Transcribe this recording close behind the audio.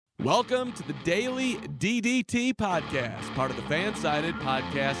Welcome to the Daily DDT Podcast, part of the Fansided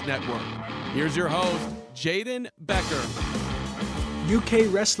Podcast Network. Here's your host, Jaden Becker.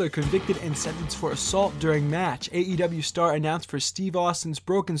 UK wrestler convicted and sentenced for assault during match. AEW star announced for Steve Austin's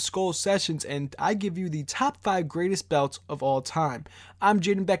Broken Skull sessions, and I give you the top 5 greatest belts of all time. I'm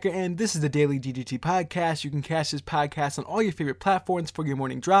Jaden Becker, and this is the Daily DDT Podcast. You can catch this podcast on all your favorite platforms for your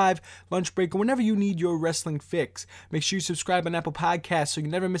morning drive, lunch break, or whenever you need your wrestling fix. Make sure you subscribe on Apple Podcasts so you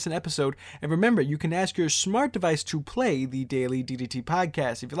never miss an episode. And remember, you can ask your smart device to play the Daily DDT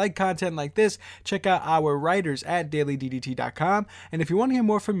Podcast. If you like content like this, check out our writers at dailyddt.com. And if you want to hear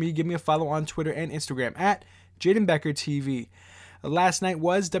more from me, give me a follow on Twitter and Instagram at Jaden Becker TV. Last night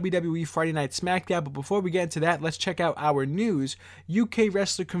was WWE Friday Night SmackDown, but before we get into that, let's check out our news. UK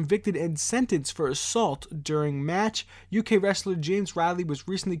wrestler convicted and sentenced for assault during match. UK wrestler James Riley was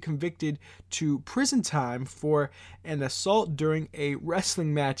recently convicted to prison time for an assault during a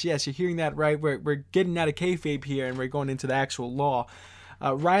wrestling match. Yes, you're hearing that right. We're getting out of kayfabe here and we're going into the actual law.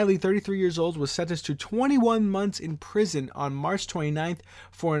 Riley, 33 years old, was sentenced to 21 months in prison on March 29th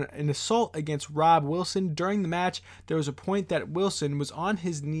for an assault against Rob Wilson. During the match, there was a point that Wilson was on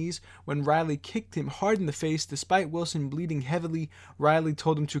his knees when Riley kicked him hard in the face. Despite Wilson bleeding heavily, Riley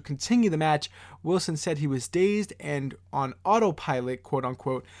told him to continue the match. Wilson said he was dazed and on autopilot,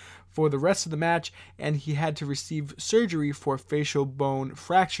 quote-unquote, for the rest of the match, and he had to receive surgery for facial bone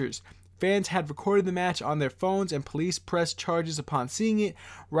fractures. Fans had recorded the match on their phones and police pressed charges upon seeing it.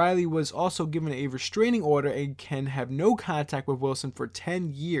 Riley was also given a restraining order and can have no contact with Wilson for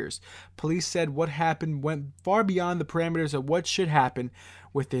 10 years. Police said what happened went far beyond the parameters of what should happen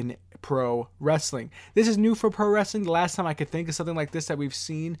within pro wrestling. This is new for pro wrestling. The last time I could think of something like this that we've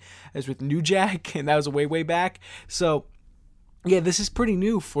seen is with New Jack, and that was way back. So yeah, this is pretty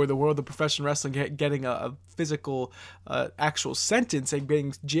new for the world of professional wrestling, getting a physical, actual sentence and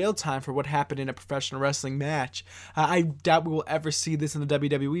getting jail time for what happened in a professional wrestling match. I doubt we will ever see this in the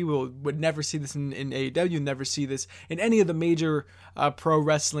WWE. We would never see this in AEW, never see this in any of the major pro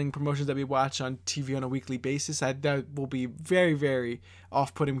wrestling promotions that we watch on TV on a weekly basis. That will be very, very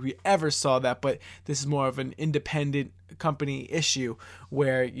off-putting if we ever saw that, but this is more of an independent company issue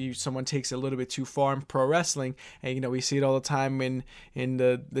where someone takes it a little bit too far in pro wrestling, and we see it all the time in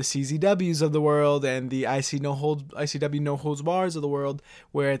the CZWs of the world and the ICW no holds bars of the world,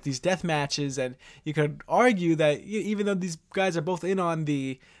 where at these death matches, and you could argue that even though these guys are both in on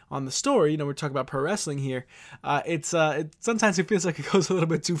the story, we're talking about pro wrestling here, sometimes it feels like it goes a little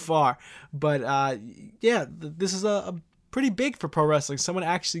bit too far, but this is a pretty big for pro wrestling. Someone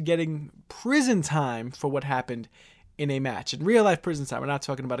actually getting prison time for what happened in a match. In real life prison time. We're not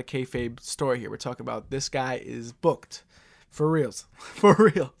talking about a kayfabe story here. We're talking about this guy is booked. For reals. For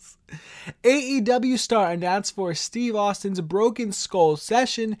reals. AEW star announced for Steve Austin's Broken Skull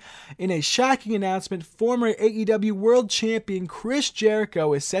session. In a shocking announcement, former AEW World Champion Chris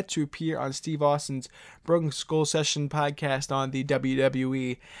Jericho is set to appear on Steve Austin's Broken Skull session podcast on the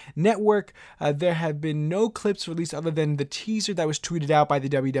WWE Network. There have been no clips released other than the teaser that was tweeted out by the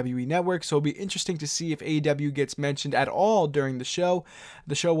WWE Network, so it'll be interesting to see if AEW gets mentioned at all during the show.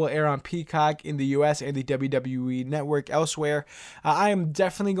 The show will air on Peacock in the US and the WWE Network elsewhere. I am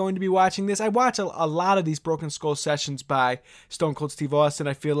definitely going to be watching this. I watch a lot of these Broken Skull sessions by Stone Cold Steve Austin.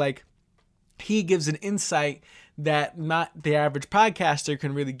 I feel like he gives an insight that not the average podcaster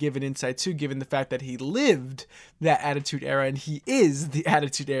can really give an insight to, given the fact that he lived that Attitude Era, and he is the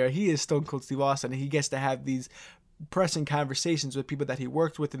Attitude Era. He is Stone Cold Steve Austin, and he gets to have these pressing conversations with people that he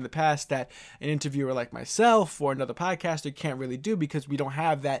worked with in the past that an interviewer like myself or another podcaster can't really do, because we don't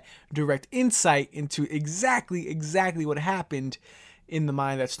have that direct insight into exactly what happened in the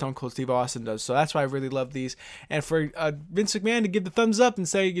mind that Stone Cold Steve Austin does. So that's why I really love these. And for Vince McMahon to give the thumbs up and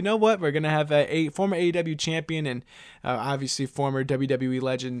say, you know what, we're going to have a former AEW champion and obviously former WWE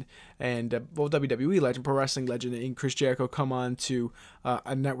legend and WWE legend, pro wrestling legend in Chris Jericho come on to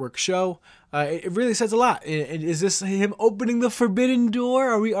a network show. It really says a lot. Is this him opening the forbidden door?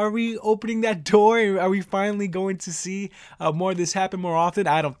 Are we opening that door? Are we finally going to see more of this happen more often?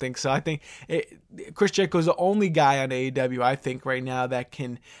 I don't think so. I think Chris Jericho is the only guy on AEW, I think, right now that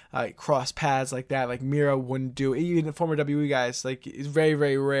can cross paths like that. Like Miro wouldn't do. Even the former WWE guys, like, it's very,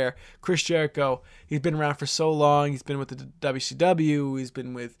 very rare. Chris Jericho, he's been around for so long. He's been with the WCW. He's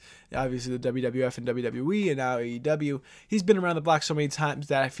been with, obviously, the WWF and WWE, and now AEW. He's been around the block so many times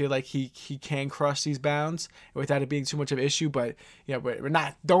that I feel like he can cross these bounds without it being too much of an issue. But we're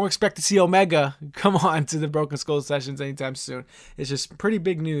not. Don't expect to see Omega come on to the Broken Skull sessions anytime soon. It's just pretty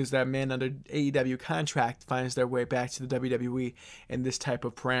big news that man under AEW contract finds their way back to the WWE in this type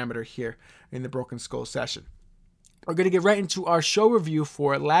of parameter here in the Broken Skull session. We're going to get right into our show review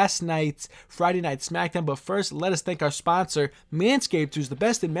for last night's Friday Night SmackDown, but first, let us thank our sponsor, Manscaped, who's the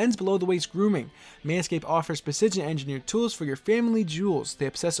best in men's below-the-waist grooming. Manscaped offers precision-engineered tools for your family jewels. They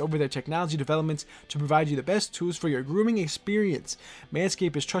obsess over their technology developments to provide you the best tools for your grooming experience.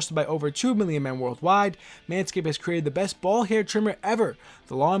 Manscaped is trusted by over 2 million men worldwide. Manscaped has created the best ball hair trimmer ever,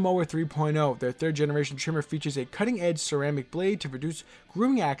 the Lawnmower 3.0. Their third-generation trimmer features a cutting-edge ceramic blade to reduce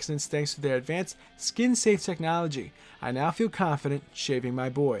grooming accidents thanks to their advanced skin-safe technology. I now feel confident shaving my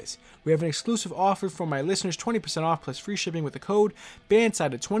boys. We have an exclusive offer for my listeners, 20% off plus free shipping with the code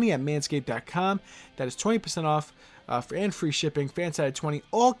FANSIDED20 at manscaped.com. That is 20% off and free shipping, FANSIDED20,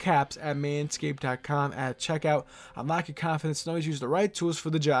 all caps at manscaped.com at checkout. Unlock your confidence and always use the right tools for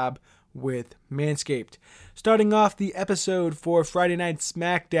the job with Manscaped. Starting off the episode for Friday Night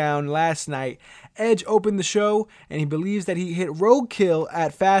SmackDown last night, Edge opened the show and he believes that he hit roadkill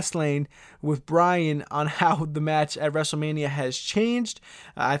at Fastlane with Bryan on how the match at WrestleMania has changed.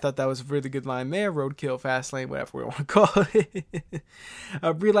 I thought that was a really good line there. Roadkill, Fastlane, whatever we want to call it.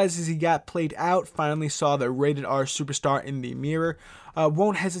 Realizes he got played out, finally saw the rated R superstar in the mirror.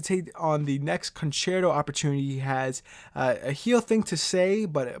 Won't hesitate on the next Concerto opportunity he has. A heel thing to say,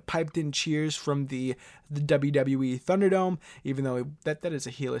 but piped in cheers from the WWE Thunderdome, even though that is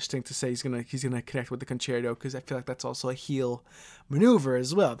a heelish thing to say. He's gonna connect with the Concerto, because I feel like that's also a heel maneuver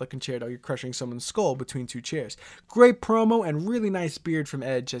as well. The Concerto, you're crushing someone's skull between two chairs. Great promo and really nice beard from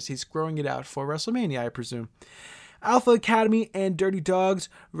Edge as he's growing it out for WrestleMania, I presume. Alpha Academy and Dirty Dogs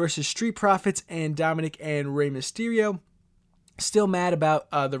versus Street Profits and Dominic and Rey Mysterio. Still mad about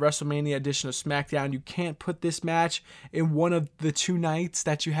the WrestleMania edition of SmackDown. You can't put this match in one of the 2 nights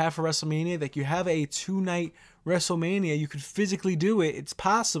that you have for WrestleMania. Like, you have a 2-night WrestleMania. You could physically do it. It's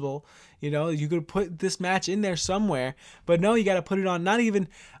possible. You know, you could put this match in there somewhere. But no, you got to put it on not even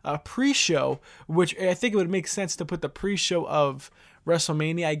a pre-show, which I think it would make sense to put the pre-show of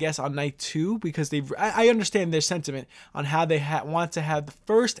WrestleMania, I guess, on night 2, because I understand their sentiment on how they want to have the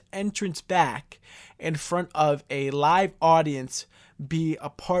first entrance back in front of a live audience be a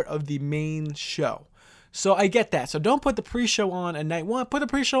part of the main show. So I get that. So don't put the pre-show on at night 1, put the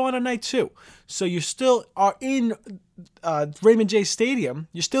pre-show on at night 2. So you still are in Raymond James Stadium.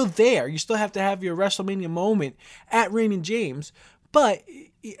 You're still there. You still have to have your WrestleMania moment at Raymond James, but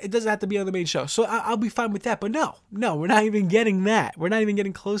it doesn't have to be on the main show. So I'll be fine with that. But no, we're not even getting that. We're not even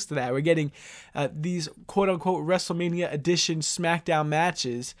getting close to that. We're getting these quote-unquote WrestleMania edition SmackDown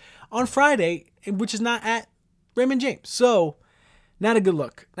matches on Friday, which is not at Raymond James. So not a good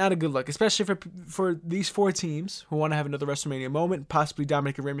look. Not a good look, especially for these 4 teams who want to have another WrestleMania moment, possibly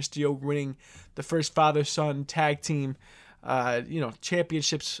Dominic and Rey Mysterio winning the first father-son tag team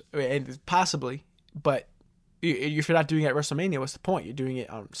championships, and possibly, but if you're not doing it at WrestleMania, what's the point? You're doing it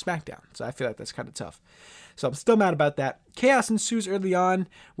on SmackDown. So I feel like that's kind of tough. So I'm still mad about that. Chaos ensues early on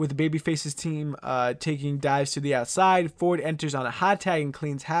with the Babyfaces team taking dives to the outside. Ford enters on a hot tag and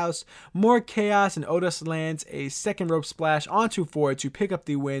cleans house. More chaos, and Otis lands a second rope splash onto Ford to pick up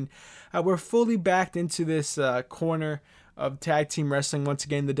the win. We're fully backed into this corner of tag team wrestling. Once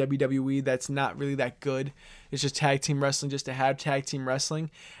again, the WWE, that's not really that good. It's just tag team wrestling just to have tag team wrestling.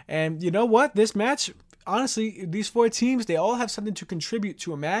 And you know what? This match, honestly, these 4 teams, they all have something to contribute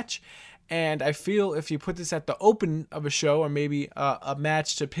to a match. And I feel if you put this at the open of a show, or maybe a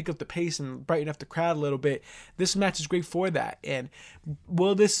match to pick up the pace and brighten up the crowd a little bit, this match is great for that. And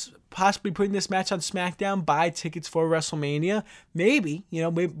will this possibly, putting this match on SmackDown, buy tickets for WrestleMania? Maybe.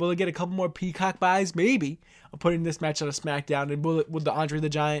 Will it get a couple more Peacock buys? Maybe. Putting this match on a SmackDown. And will the Andre the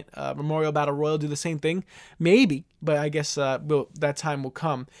Giant Memorial Battle Royal do the same thing? Maybe. But I guess that time will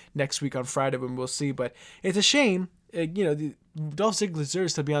come next week on Friday when we'll see. But it's a shame. Dolph Ziggler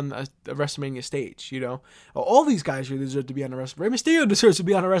deserves to be on a WrestleMania stage, All these guys really deserve to be on a WrestleMania. Rey Mysterio deserves to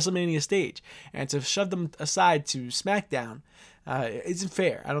be on a WrestleMania stage. And to shove them aside to SmackDown isn't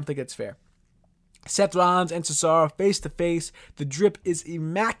fair. I don't think it's fair. Seth Rollins and Cesaro face-to-face. The drip is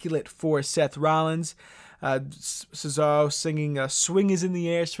immaculate for Seth Rollins. Cesaro singing Swing is in the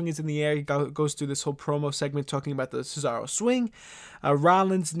air, swing is in the air. He goes through this whole promo segment talking about the Cesaro swing.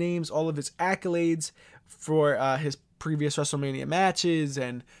 Rollins names all of his accolades for his previous WrestleMania matches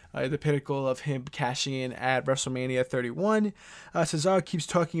and the pinnacle of him cashing in at WrestleMania 31. Cesaro keeps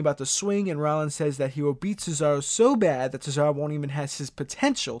talking about the swing, and Rollins says that he will beat Cesaro so bad that Cesaro won't even have his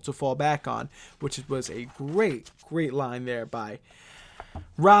potential to fall back on, which was a great line there by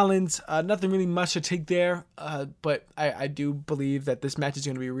Rollins, nothing really much to take there, but I do believe that this match is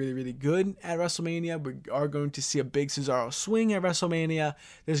going to be really, really good at WrestleMania. We are going to see a big Cesaro swing at WrestleMania.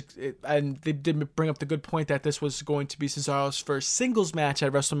 And they did bring up the good point that this was going to be Cesaro's first singles match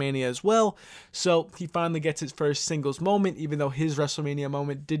at WrestleMania as well. So he finally gets his first singles moment, even though his WrestleMania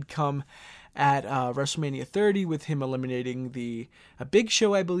moment did come at WrestleMania 30 with him eliminating the Big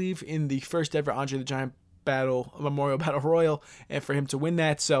Show, I believe, in the first ever Andre the Giant Memorial Battle Royal, and for him to win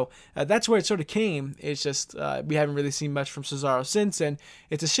that. So that's where it sort of came. It's just we haven't really seen much from Cesaro since, and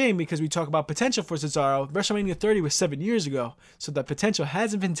it's a shame because we talk about potential for Cesaro. WrestleMania 30 was 7 years ago, so the potential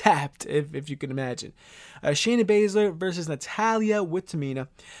hasn't been tapped, if you can imagine. Shayna Baszler versus Natalya with Tamina,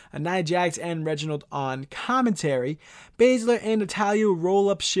 Nia Jax and Reginald on commentary. Baszler and Natalya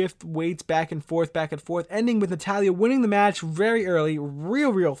roll-up shift weights back and forth, ending with Natalya winning the match very early,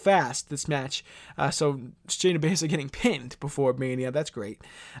 real fast, this match. So Shayna Baszler getting pinned before Mania. That's great.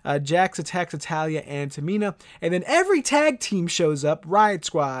 Jax attacks Natalya and Tamina, and then every tag team shows up. Riot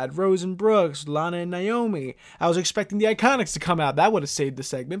Squad, Rose and Brooks, Lana and Naomi. I was expecting the Iconics to come out. That would have saved the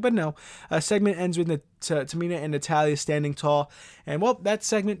segment, but no. Segment ends with Tamina and Natalya standing tall, and well, that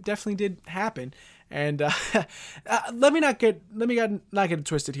segment definitely did happen. And let me not get it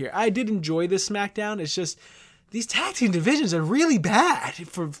twisted here. I did enjoy this SmackDown. It's just these tag team divisions are really bad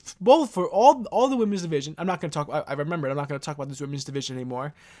for all the women's division. I'm not going to talk. I remembered I'm not going to talk about this women's division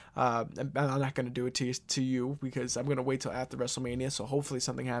anymore. I'm not going to do it to you because I'm going to wait till after WrestleMania. So hopefully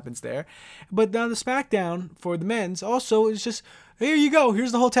something happens there. But now the SmackDown for the men's also is just, here you go.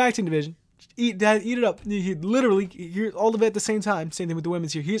 Here's the whole tag team division. Eat it up. He literally, here's all of it at the same time. Same thing with the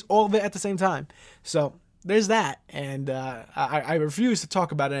women's here. Here's all of it at the same time. So there's that. And I refuse to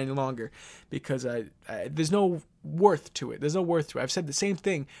talk about it any longer because there's no worth to it. There's no worth to it. I've said the same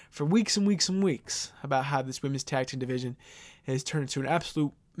thing for weeks and weeks and weeks about how this women's tag team division has turned into an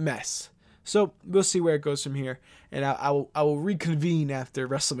absolute mess. So we'll see where it goes from here. And I will reconvene after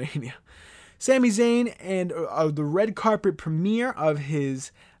WrestleMania. Sami Zayn and the red carpet premiere of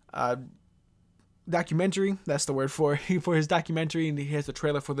his documentary, that's the word for his documentary, and he has the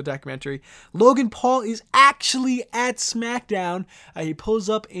trailer for the documentary. Logan Paul is actually at SmackDown. He pulls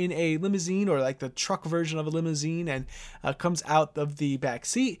up in a limousine, or like the truck version of a limousine, and comes out of the back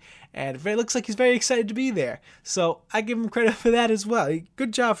seat, and it looks like he's very excited to be there. So I give him credit for that as well.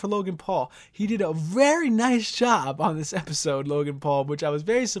 Good job for Logan Paul. He did a very nice job on this episode, Logan Paul, which I was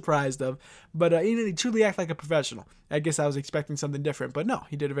very surprised of, but he truly acted like a professional. I guess I was expecting something different, but no,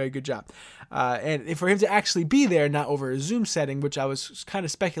 he did a very good job. And for him to actually be there, not over a Zoom setting, which I was kind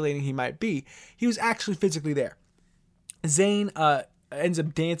of speculating he might be, he was actually physically there. Zayn ends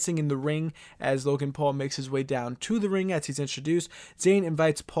up dancing in the ring as Logan Paul makes his way down to the ring as he's introduced. Zayn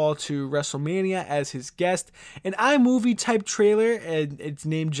invites Paul to WrestleMania as his guest. An iMovie type trailer, and it's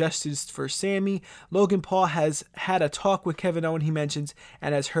named Justice for Sammy. Logan Paul has had a talk with Kevin Owens, he mentions,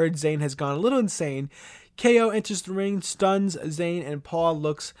 and has heard Zayn has gone a little insane. KO enters the ring, stuns Zayn, and Paul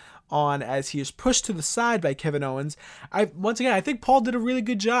looks on as he is pushed to the side by Kevin Owens. I think Paul did a really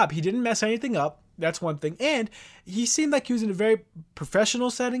good job. He didn't mess anything up. That's one thing. And he seemed like he was in a very professional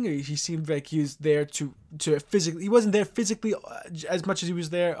setting. He seemed like he was there to physically. He wasn't there physically as much as he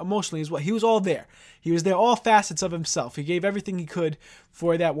was there emotionally as well. He was all there. He was there, all facets of himself. He gave everything he could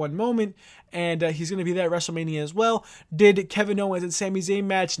for that one moment. And he's going to be there at WrestleMania as well. Did Kevin Owens and Sami Zayn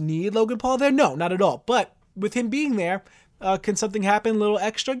match need Logan Paul there? No, not at all. But with him being there, can something happen a little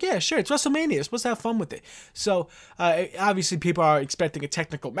extra? Yeah, sure. It's WrestleMania. You're supposed to have fun with it. So, obviously, people are expecting a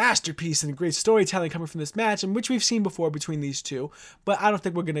technical masterpiece and great storytelling coming from this match, and which we've seen before between these two. But I don't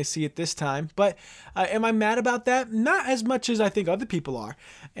think we're going to see it this time. But am I mad about that? Not as much as I think other people are.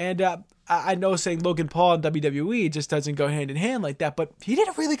 And I know saying Logan Paul in WWE just doesn't go hand in hand like that, but he did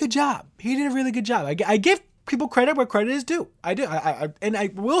a really good job. I give people credit where credit is due. I do. And I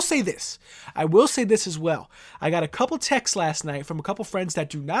will say this. As well. I got a couple texts last night from a couple friends that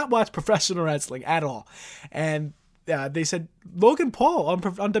do not watch professional wrestling at all. And they said Logan Paul on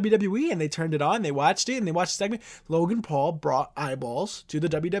WWE, and they turned it on. They watched it, and they watched the segment. Logan Paul brought eyeballs to the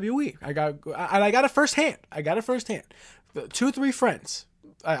WWE. I got it firsthand. 2 or 3 friends.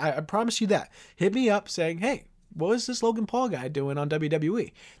 I promise you that. Hit me up saying, hey, what is this Logan Paul guy doing on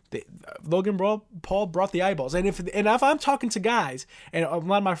WWE? Logan Paul brought the eyeballs. And if I'm talking to guys, and a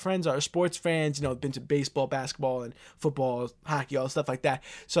lot of my friends are sports fans, been to baseball, basketball, and football, hockey, all stuff like that.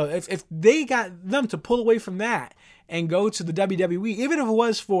 So if they got them to pull away from that and go to the WWE, even if it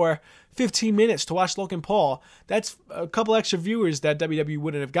was for 15 minutes to watch Logan Paul, that's a couple extra viewers that WWE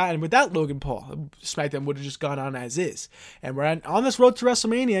wouldn't have gotten without Logan Paul. SmackDown would have just gone on as is. And we're on this road to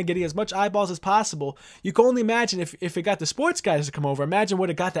WrestleMania, getting as much eyeballs as possible. You can only imagine if it got the sports guys to come over. Imagine what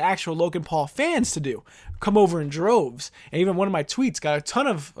it got the actual Logan Paul fans to do. Come over in droves. And even one of my tweets got a ton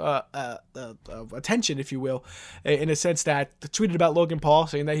of attention, if you will, in a sense that I tweeted about Logan Paul,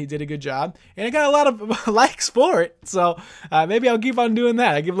 saying that he did a good job. And I got a lot of likes for it. So maybe I'll keep on doing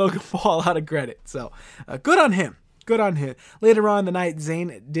that. I give Logan Paul a lot of credit. So good on him. Good on him. Later on in the night,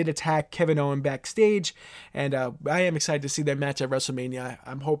 Zayn did attack Kevin Owens backstage, and I am excited to see that match at WrestleMania.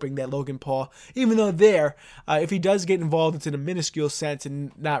 I'm hoping that Logan Paul, even though if he does get involved, it's in a minuscule sense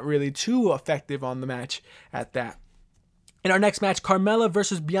and not really too effective on the match at that. In our next match, Carmella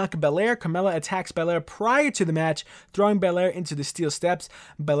versus Bianca Belair. Carmella attacks Belair prior to the match, throwing Belair into the steel steps.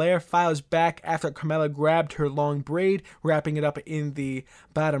 Belair files back after Carmella grabbed her long braid, wrapping it up in the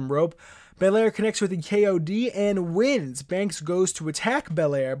bottom rope. Belair connects with the KOD and wins. Banks goes to attack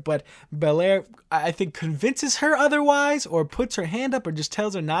Belair, but Belair, I think, convinces her otherwise, or puts her hand up, or just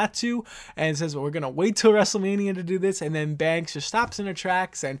tells her not to, and says, well, we're going to wait till WrestleMania to do this, and then Banks just stops in her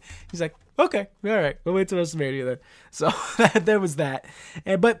tracks, and he's like, okay, all right, we'll wait till WrestleMania then. So there was that.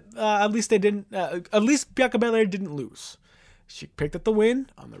 But at least at least Bianca Belair didn't lose. She picked up the win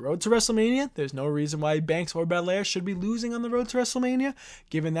on the road to WrestleMania. There's no reason why Banks or Belair should be losing on the road to WrestleMania,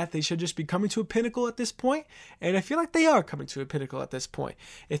 given that they should just be coming to a pinnacle at this point. And I feel like they are coming to a pinnacle at this point.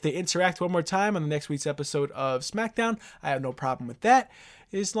 If they interact one more time on the next week's episode of SmackDown, I have no problem with that.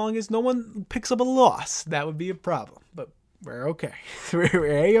 As long as no one picks up a loss, that would be a problem. But we're okay. We're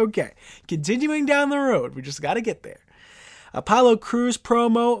A-okay. Continuing down the road, we just got to get there. Apollo Crews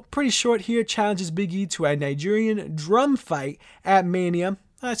promo, pretty short here, challenges Big E to a Nigerian drum fight at Mania.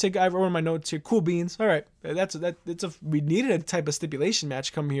 I wrote in my notes here, cool beans. All right, we needed a type of stipulation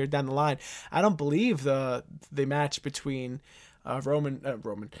match coming here down the line. I don't believe the match between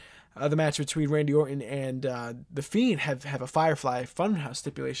the match between Randy Orton and The Fiend have a Firefly Funhouse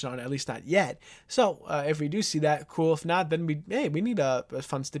stipulation on it, at least not yet. So if we do see that, cool. If not, then we need a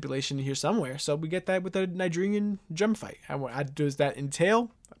fun stipulation here somewhere. So we get that with the Nigerian drum fight. What does that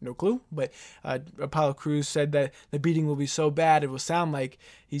entail? No clue. But Apollo Crews said that the beating will be so bad it will sound like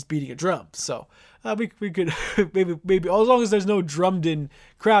he's beating a drum. So we could maybe as long as there's no drummed in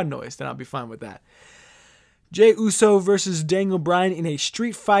crowd noise, then I'll be fine with that. Jey Uso versus Daniel Bryan in a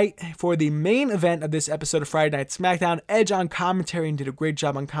street fight for the main event of this episode of Friday Night SmackDown. Edge on commentary and did a great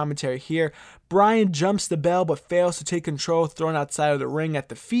job on commentary here. Bryan jumps the bell but fails to take control, thrown outside of the ring at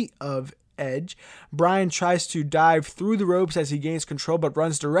the feet of Edge. Bryan tries to dive through the ropes as he gains control but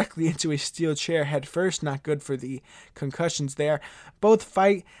runs directly into a steel chair head first. Not good for the concussions there. Both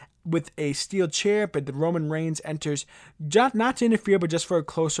fight with a steel chair, but the Roman Reigns enters not to interfere, but just for a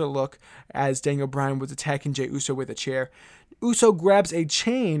closer look as Daniel Bryan was attacking Jey Uso with a chair. Uso grabs a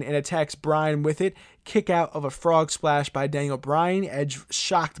chain and attacks Bryan with it. Kick out of a frog splash by Daniel Bryan. Edge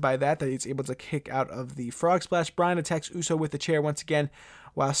shocked by that he's able to kick out of the frog splash. Bryan attacks Uso with the chair once again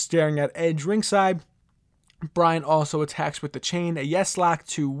while staring at Edge ringside. Bryan also attacks with the chain, a yes lock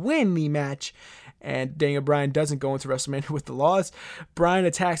to win the match. And Daniel Bryan doesn't go into WrestleMania with the loss. Bryan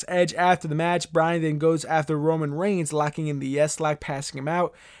attacks Edge after the match. Bryan then goes after Roman Reigns, locking in the yes lock, passing him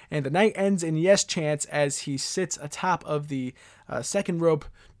out. And the night ends in yes chants as he sits atop of the second rope,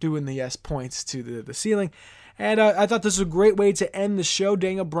 doing the yes points to the ceiling. And I thought this was a great way to end the show.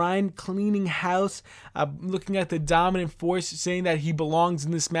 Daniel Bryan cleaning house, looking at the dominant force, saying that he belongs in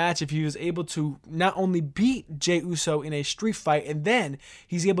this match if he was able to not only beat Jey Uso in a street fight, and then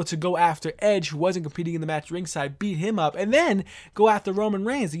he's able to go after Edge, who wasn't competing in the match ringside, beat him up, and then go after Roman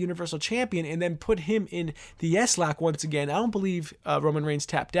Reigns, the Universal Champion, and then put him in the yes lock once again. I don't believe Roman Reigns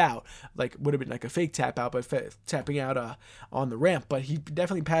tapped out, would have been like a fake tap out, but tapping out on the ramp. But he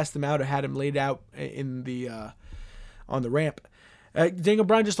definitely passed him out or had him laid out in the on the ramp. Daniel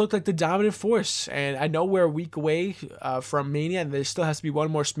Bryan just looked like the dominant force, and I know we're a week away from Mania, and there still has to be one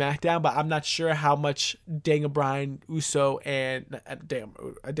more SmackDown, but I'm not sure how much Daniel Bryan, Uso, and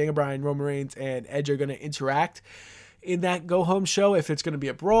Daniel Bryan, Roman Reigns, and Edge are going to interact in that go-home show, if it's going to be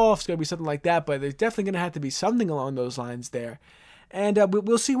a brawl, if it's going to be something like that, but there's definitely going to have to be something along those lines there. And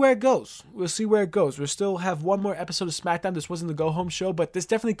we'll see where it goes. We'll still have one more episode of SmackDown. This wasn't the go-home show, but this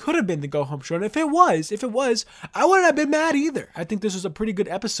definitely could have been the go-home show. And if it was, I wouldn't have been mad either. I think this was a pretty good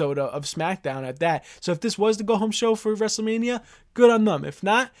episode of SmackDown at that. So if this was the go-home show for WrestleMania, good on them. If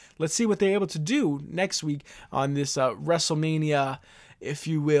not, let's see what they're able to do next week on this WrestleMania, if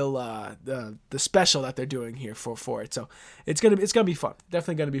you will, the special that they're doing here for it. So it's gonna be fun.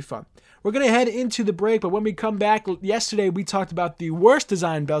 Definitely gonna be fun. We're gonna head into the break, but when we come back, yesterday we talked about the worst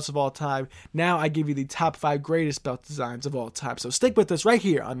design belts of all time. Now I give you the top 5 greatest belt designs of all time. So stick with us right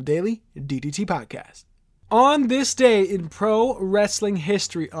here on the Daily DDT Podcast. On this day in pro wrestling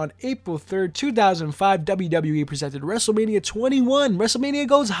history, on April 3rd, 2005, WWE presented WrestleMania 21. WrestleMania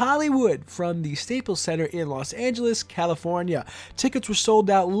Goes Hollywood from the Staples Center in Los Angeles, California. Tickets were sold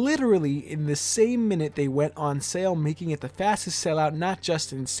out literally in the same minute they went on sale, making it the fastest sellout not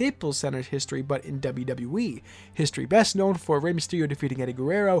just in Staples Center's history, but in WWE history. Best known for Rey Mysterio defeating Eddie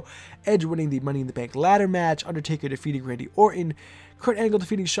Guerrero, Edge winning the Money in the Bank ladder match, Undertaker defeating Randy Orton, Kurt Angle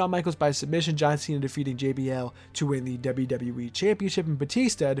defeating Shawn Michaels by submission, John Cena defeating JBL to win the WWE Championship, and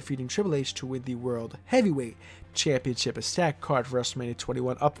Batista defeating Triple H to win the World Heavyweight Championship. A stacked card for WrestleMania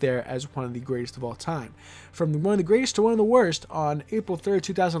 21, up there as one of the greatest of all time. From one of the greatest to one of the worst, on April 3rd,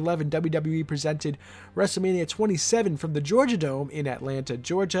 2011, WWE presented WrestleMania 27 from the Georgia Dome in Atlanta,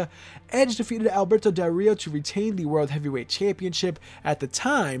 Georgia. Edge defeated Alberto Del Rio to retain the World Heavyweight Championship. At the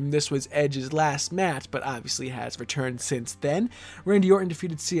time, this was Edge's last match, but obviously has returned since then. Randy Orton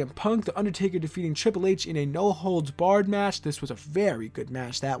defeated CM Punk, The Undertaker defeating Triple H in a no-holds-barred match. This was a very good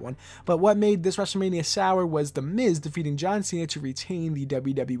match, that one. But what made this WrestleMania sour was The Miz defeating John Cena to retain the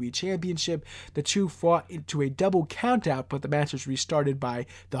WWE Championship. The two fought into a double countout, but the match was restarted by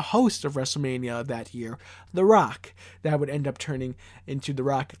the host of WrestleMania that year, The Rock. That would end up turning into The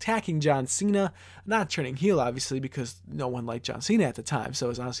Rock attacking John Cena. Not turning heel, obviously, because no one liked John Cena at the time, so it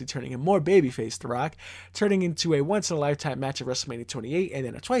was honestly turning him more babyface, The Rock, turning into a once-in-a-lifetime match at WrestleMania 28, and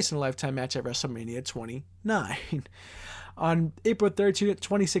then a twice-in-a-lifetime match at WrestleMania 29. On April 3rd,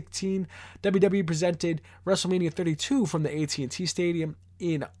 2016, WWE presented WrestleMania 32 from the AT&T Stadium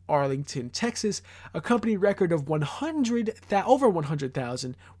in Arlington, Texas. A company record of over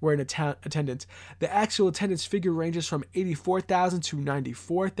 100,000 were in attendance. The actual attendance figure ranges from 84,000 to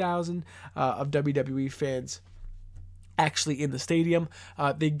 94,000 of WWE fans actually in the stadium.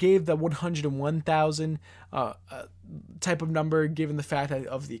 They gave the 101,000 type of number, given the fact that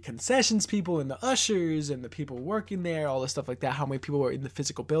of the concessions people and the ushers and the people working there, all the stuff like that, how many people were in the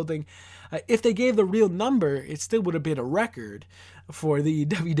physical building. If they gave the real number, it still would have been a record for the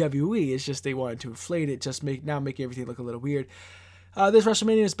WWE. It's just they wanted to inflate it, just make everything look a little weird. This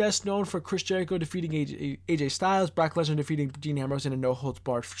WrestleMania is best known for Chris Jericho defeating AJ Styles, Brock Lesnar defeating Dean Ambrose in a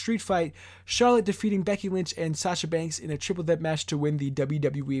no-holds-barred street fight, Charlotte defeating Becky Lynch and Sasha Banks in a triple threat match to win the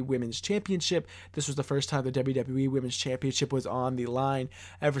WWE Women's Championship. This was the first time the WWE Women's Championship was on the line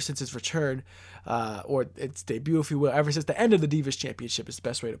ever since its return, or its debut, if you will, ever since the end of the Divas Championship is the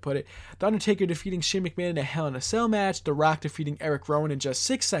best way to put it. The Undertaker defeating Shane McMahon in a Hell in a Cell match, The Rock defeating Eric Rowan in just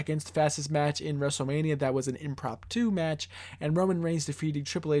 6 seconds, the fastest match in WrestleMania. That was an impromptu match, and Roman Reigns defeating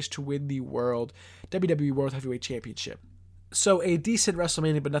Triple H to win the WWE World Heavyweight Championship. So a decent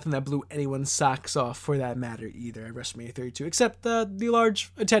WrestleMania, but nothing that blew anyone's socks off for that matter either at WrestleMania 32, except the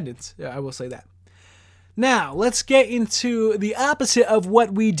large attendance. Yeah, I will say that. Now, let's get into the opposite of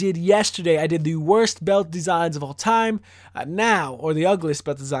what we did yesterday. I did the worst belt designs of all time, or the ugliest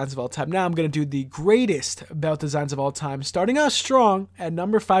belt designs of all time. Now I'm going to do the greatest belt designs of all time, starting out strong at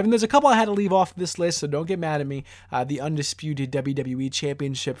number 5. And there's a couple I had to leave off this list, so don't get mad at me. The undisputed WWE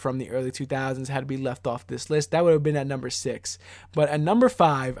Championship from the early 2000s had to be left off this list. That would have been at number 6. But at number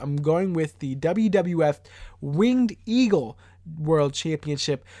 5, I'm going with the WWF Winged Eagle World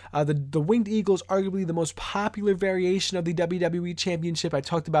Championship. The Winged Eagle is arguably the most popular variation of the WWE Championship. I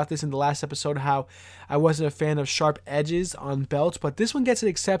talked about this in the last episode, how I wasn't a fan of sharp edges on belts, but this one gets an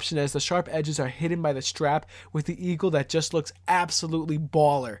exception as the sharp edges are hidden by the strap with the eagle that just looks absolutely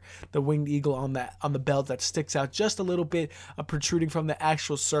baller. The Winged Eagle on the belt that sticks out just a little bit, protruding from the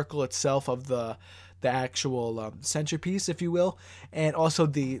actual circle itself of the actual centerpiece, if you will, and also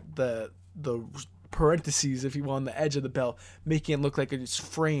the parentheses, if you will, on the edge of the belt, making it look like it's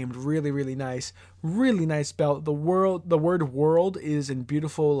framed really, really nice, Really nice belt. The word world is in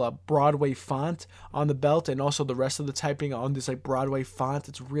beautiful Broadway font on the belt, and also the rest of the typing on this like Broadway font.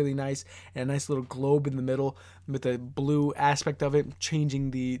 It's really nice, and a nice little globe in the middle with the blue aspect of it,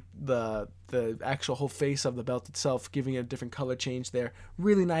 changing the actual whole face of the belt itself, giving it a different color change there.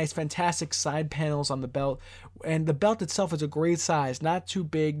 Really nice, fantastic side panels on the belt, and the belt itself is a great size, not too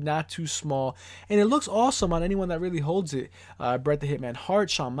big, not too small, and it looks awesome on anyone that really holds it. Bret the Hitman Hart,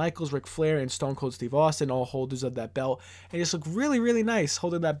 Shawn Michaels, Ric Flair, and Stone Cold Steve Austin, all holders of that belt, and just look really, really nice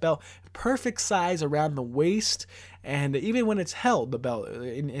holding that belt. Perfect size around the waist, and even when it's held, the belt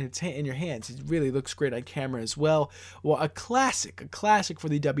in your hands, it really looks great on camera as well. Well, a classic for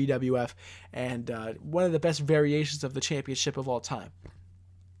the WWF, and one of the best variations of the championship of all time.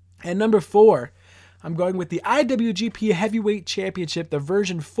 And number 4, I'm going with the IWGP Heavyweight Championship, the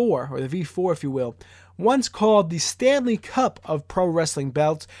version 4, or the V4 if you will. Once called the Stanley Cup of Pro Wrestling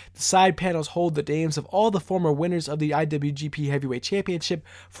belts, the side panels hold the names of all the former winners of the IWGP Heavyweight Championship,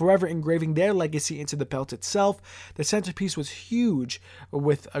 forever engraving their legacy into the belt itself. The centerpiece was huge,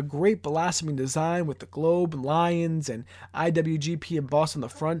 with a great blossoming design with the globe, lions, and IWGP embossed on the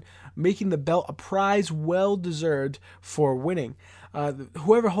front, making the belt a prize well deserved for winning.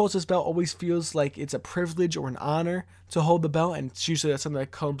 Whoever holds this belt always feels like it's a privilege or an honor to hold the belt, and it's usually that's something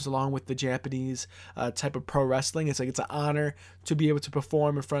that comes along with the Japanese type of pro wrestling. It's like it's an honor to be able to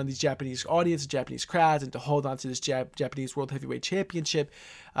perform in front of these Japanese audience, Japanese crowds, and to hold on to this Japanese World Heavyweight Championship.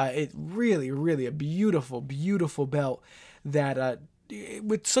 It really a beautiful belt that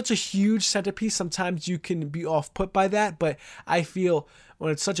with such a huge centerpiece, sometimes you can be off-put by that, but I feel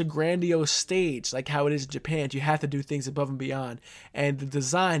when it's such a grandiose stage, like how it is in Japan, you have to do things above and beyond, and the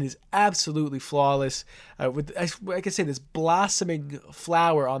design is absolutely flawless. With, like I say, this blossoming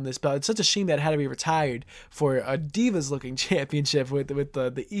flower on this belt. It's such a shame that it had to be retired for a Divas-looking championship with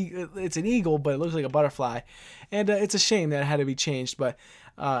the it's an eagle, but it looks like a butterfly, and it's a shame that it had to be changed, but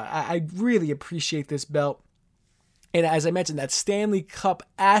I really appreciate this belt. And as I mentioned, that Stanley Cup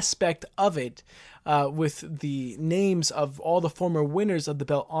aspect of it, with the names of all the former winners of the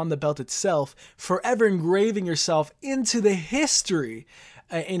belt on the belt itself, forever engraving yourself into the history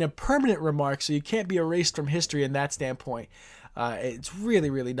in a permanent remark, so you can't be erased from history in that standpoint. It's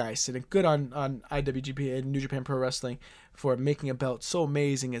really nice, and good on IWGP and New Japan Pro Wrestling for making a belt so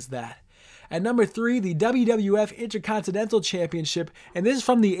amazing as that. At number 3, the WWF Intercontinental Championship, and this is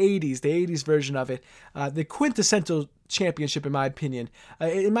from the 80s version of it, the quintessential championship in my opinion.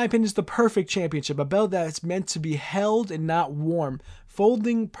 It's the perfect championship, a belt that's meant to be held and not worn,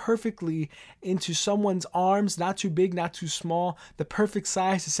 folding perfectly into someone's arms, not too big, not too small, the perfect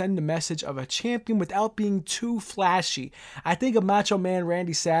size to send the message of a champion without being too flashy. I think of Macho Man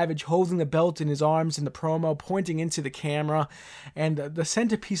Randy Savage holding the belt in his arms in the promo, pointing into the camera, and the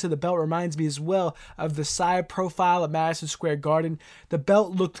centerpiece of the belt reminds me as well of the side profile at Madison Square Garden. The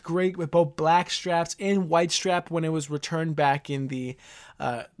belt looked great with both black straps and white strap when it was returned back in the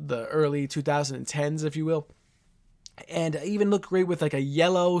early 2010s, if you will. And even looked great with like a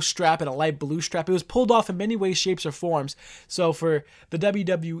yellow strap and a light blue strap. It was pulled off in many ways, shapes, or forms. So for the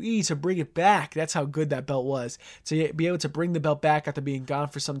WWE to bring it back, that's how good that belt was. To be able to bring the belt back after being gone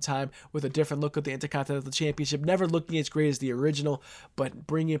for some time with a different look of the Intercontinental Championship, never looking as great as the original, but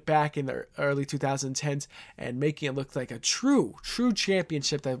bringing it back in the early 2010s and making it look like a true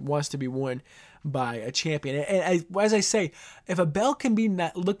championship that wants to be worn by a champion. And as I say, if a belt can be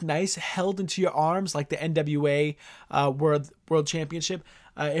look nice held into your arms like the NWA World Championship,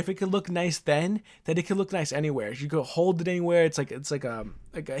 if it can look nice then it can look nice anywhere. You can hold it anywhere. It's like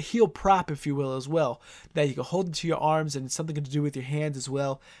a heel prop, if you will, as well, that you can hold into your arms, and it's something to do with your hands as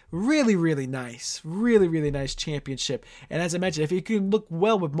well. Really nice. Really nice championship. And as I mentioned, if it can look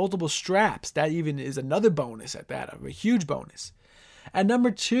well with multiple straps, that even is another bonus at that, a huge bonus. At number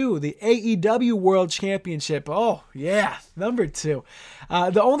 2, the AEW World Championship. Oh, yeah, number 2.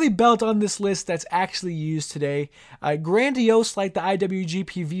 The only belt on this list that's actually used today. Grandiose like the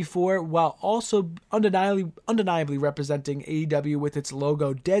IWGP V4, while also undeniably representing AEW with its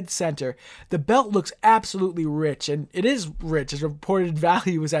logo dead center. The belt looks absolutely rich, and it is rich. Its reported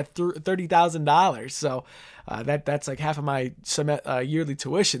value was at $30,000, so that's like half of my yearly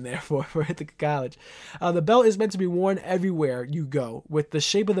tuition there for Ithaca College. The belt is meant to be worn everywhere you go, with the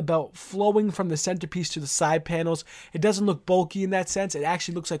shape of the belt flowing from the centerpiece to the side panels. It doesn't look bulky in that sense. It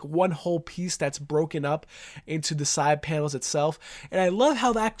actually looks like one whole piece that's broken up into the side panels itself. And I love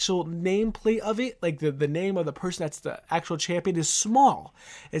how the actual nameplate of it, like the name of the person that's the actual champion, is small.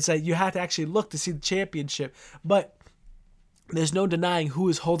 It's like you have to actually look to see the championship, but there's no denying who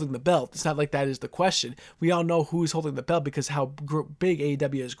is holding the belt. It's not like that is the question. We all know who is holding the belt because how big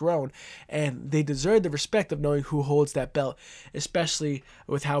AEW has grown, and they deserve the respect of knowing who holds that belt, especially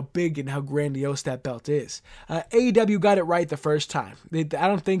with how big and how grandiose that belt is. AEW got it right the first time.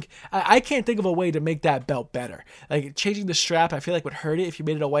 I can't think of a way to make that belt better. Like changing the strap, I feel like would hurt it if you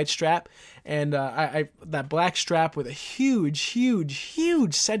made it a white strap, and that black strap with a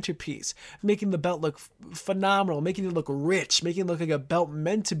huge centerpiece, making the belt look phenomenal, making it look rich, making it look like a belt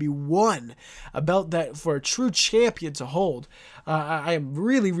meant to be won, a belt that for a true champion to hold. I am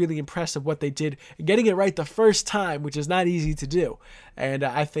really impressed with what they did, getting it right the first time, which is not easy to do. And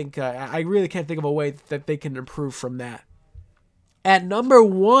I think I really can't think of a way that they can improve from that. At number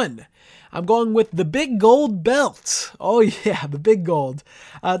 1, I'm going with the big gold belt. Oh yeah, the big gold.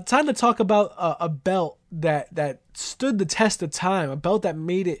 Time to talk about a belt that stood the test of time, a belt that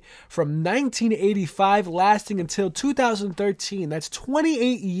made it from 1985 lasting until 2013. That's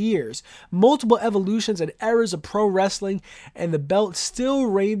 28 years, multiple evolutions and eras of pro wrestling, and the belt still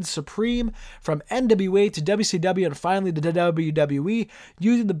reigns supreme from NWA to WCW and finally the WWE,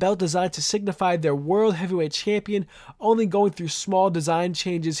 using the belt design to signify their world heavyweight champion, only going through small design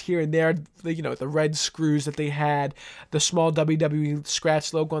changes here and there, the red screws that they had, the small WWE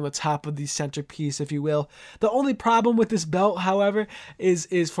scratch logo on the top of the centerpiece, if you will. The only problem with this belt, however, is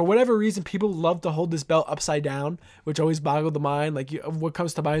for whatever reason, people love to hold this belt upside down, which always boggled the mind. What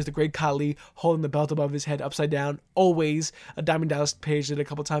comes to mind is the Great Khali holding the belt above his head upside down, always. A Diamond Dallas Page did it a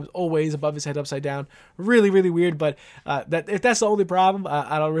couple times, always above his head upside down. Really weird, but if that's the only problem,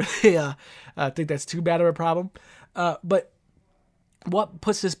 I don't really think that's too bad of a problem. But what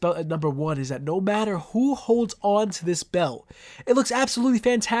puts this belt at number 1 is that no matter who holds on to this belt, it looks absolutely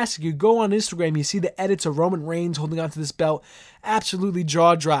fantastic. You go on Instagram, you see the edits of Roman Reigns holding on to this belt, absolutely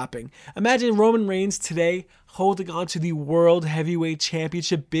jaw-dropping. Imagine Roman Reigns today holding on to the World Heavyweight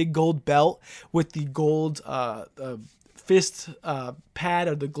Championship big gold belt with the gold fist pad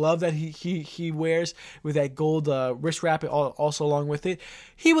or the glove that he wears with that gold wrist wrap also along with it.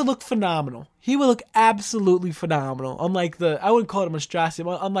 He would look phenomenal. He would look absolutely phenomenal. Unlike I wouldn't call it a monstrosity,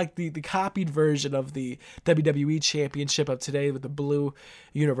 unlike the copied version of the WWE Championship of today with the blue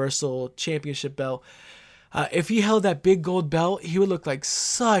Universal Championship belt. If he held that big gold belt, he would look like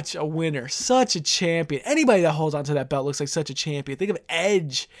such a winner, such a champion. Anybody that holds onto that belt looks like such a champion. Think of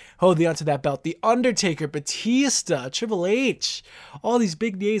Edge holding onto that belt, The Undertaker, Batista, Triple H, all these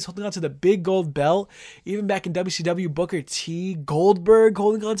big names holding onto the big gold belt. Even back in WCW, Booker T, Goldberg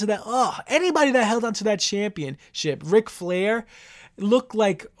holding onto that. Anybody that held onto that championship, Ric Flair, looked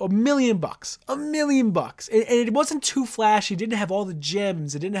like $1 million. And it wasn't too flashy. It didn't have all the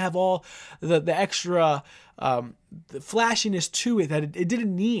gems. It didn't have all the extra the flashiness to it that it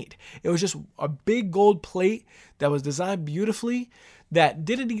didn't need. It was just a big gold plate that was designed beautifully that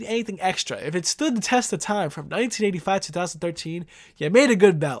didn't need anything extra. If it stood the test of time from 1985 to 2013, you made a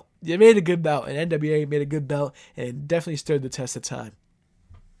good belt. And NWA made a good belt, and it definitely stood the test of time.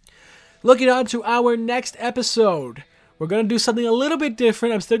 Looking on to our next episode, we're going to do something a little bit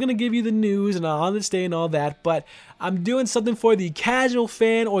different. I'm still going to give you the news and on this day and all that, but I'm doing something for the casual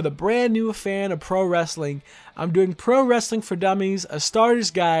fan or the brand new fan of pro wrestling. I'm doing Pro Wrestling for Dummies, a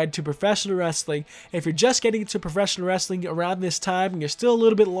starter's guide to professional wrestling. If you're just getting into professional wrestling around this time and you're still a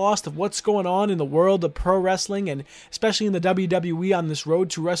little bit lost of what's going on in the world of pro wrestling and especially in the WWE on this road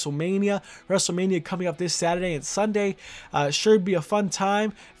to WrestleMania coming up this Saturday and Sunday, sure be a fun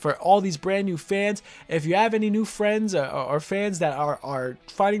time for all these brand new fans. If you have any new friends or fans that are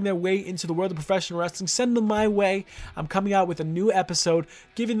finding their way into the world of professional wrestling, send them my way. I'm coming out with a new episode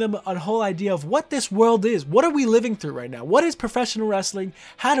giving them a whole idea of what this world is. What are we living through right now? What is professional wrestling?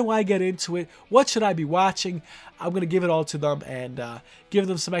 How do I get into it? What should I be watching? I'm going to give it all to them and give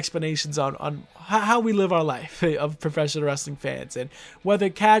them some explanations on how we live our life of professional wrestling fans, and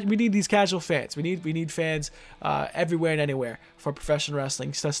whether we need these casual fans. We need fans everywhere and anywhere for professional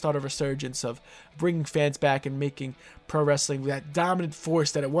wrestling to start a resurgence of bringing fans back and making pro wrestling that dominant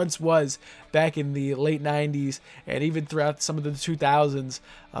force that it once was back in the late 90s and even throughout some of the 2000s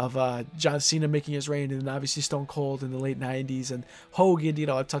of John Cena making his reign, and obviously Stone Cold in the late 90s, and Hogan.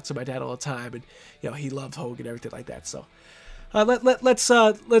 I talk to my dad all the time, and he loved Hogan and everything like that. So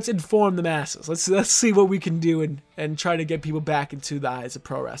let's inform the masses. Let's see what we can do and try to get people back into the eyes of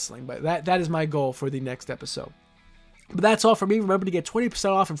pro wrestling. But that is my goal for the next episode. But that's all for me. Remember to get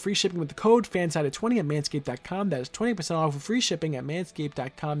 20% off and free shipping with the code FANSIDED20 at manscaped.com. That is 20% off with free shipping at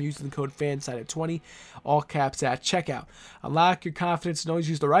manscaped.com using the code FANSIDED20, all caps at checkout. Unlock your confidence and always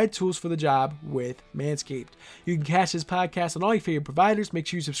use the right tools for the job with Manscaped. You can catch this podcast on all your favorite providers. Make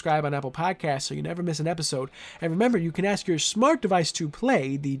sure you subscribe on Apple Podcasts so you never miss an episode. And remember, you can ask your smart device to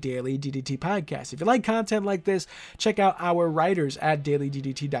play the Daily DDT podcast. If you like content like this, check out our writers at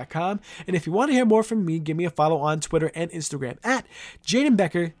dailyddt.com. And if you want to hear more from me, give me a follow on Twitter and Instagram at Jaden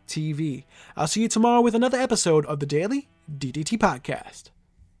Becker TV. I'll see you tomorrow with another episode of the Daily DDT Podcast.